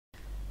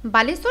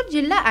बालेश्वर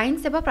जिला आईन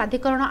सेवा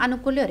प्राधिकरण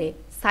आनुकूल्य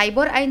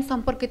साइबर आईन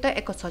संपर्कित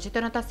एक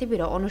सचेतनता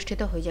शिविर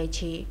अनुष्ठित हो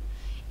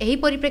जाइछि।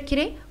 परिप्रेक्षी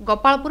में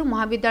गोपालपुर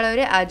महाविद्यालय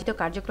में आयोजित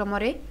कार्यक्रम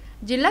में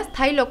जिला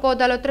स्थायी लोक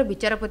अदालतर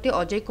विचारपति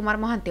अजय कुमार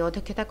महांती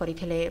अध्यक्षता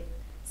करथिले।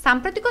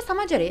 सांप्रतिक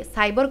समाज में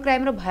साइबर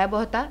क्राइम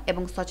भयावहता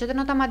एवं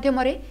सचेतनता माध्यम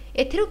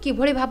एथिरु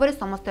किभଳି भाबरे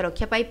समस्त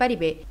रक्षा पाई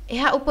पारिबे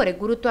एहा उपरे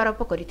गुरुत्व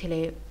आरोप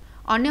करथिले।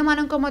 अन्य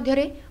मानक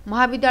मध्यरे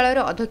महाविद्यालयर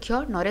अध्यक्ष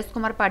नरेश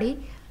कुमार पाढ़ी,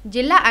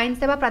 जिला आईन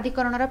सेवा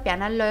प्राधिकरण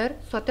पैनल लयर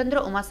स्वतंत्र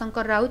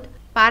उमाशंकर राउत,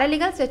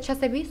 पारालीगल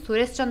स्वेच्छासेवी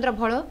सुरेश चंद्र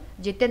भोल,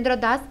 जितेन्द्र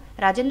दास,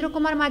 राजेन्द्र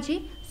कुमार माझी,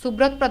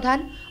 सुब्रत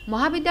प्रधान,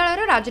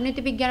 महाविद्यालयर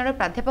राजनीति विज्ञान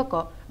प्राध्यापक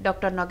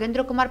डॉक्टर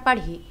नगेन्द्र कुमार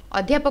पाढ़ी,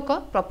 अध्यापक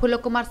प्रफुल्ल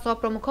कुमार स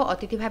प्रमुख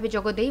अतिथि भाव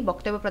जोगदे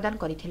वक्तव्य प्रदान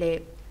करथिले।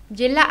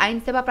 जिला आईन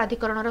सेवा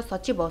प्राधिकरण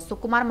सचिव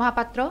सुकुमार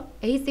महापात्र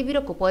एही शिविर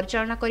को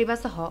परिचालना करने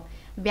सह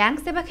बैंक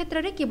सेवा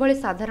क्षेत्र में किभଳି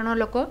साधारण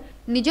लोक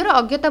निजर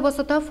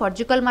अज्ञतावशतः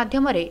फर्जिकल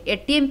माध्यम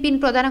एटीएम पिन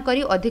प्रदान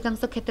करी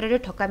अधिकांश क्षेत्र में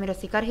ठकामीर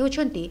शिकार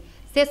होउछंती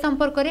से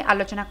संपर्क में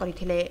आलोचना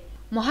करथिले।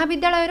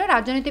 महाविद्यालयर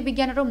राजनीति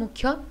विज्ञान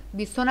मुख्य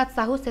विश्वनाथ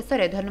साहू शेष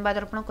में धन्यवाद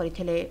अर्पण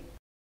करथिले।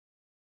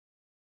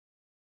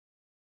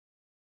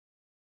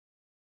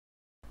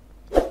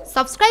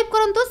 सब्सक्राइब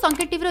करंतु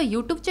संकेत टीवी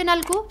यूट्यूब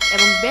चैनल को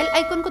एवं बेल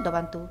आइकन को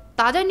दबांतु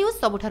ताजा न्यूज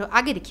सबुठारु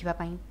आगे देखिबा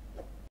पई।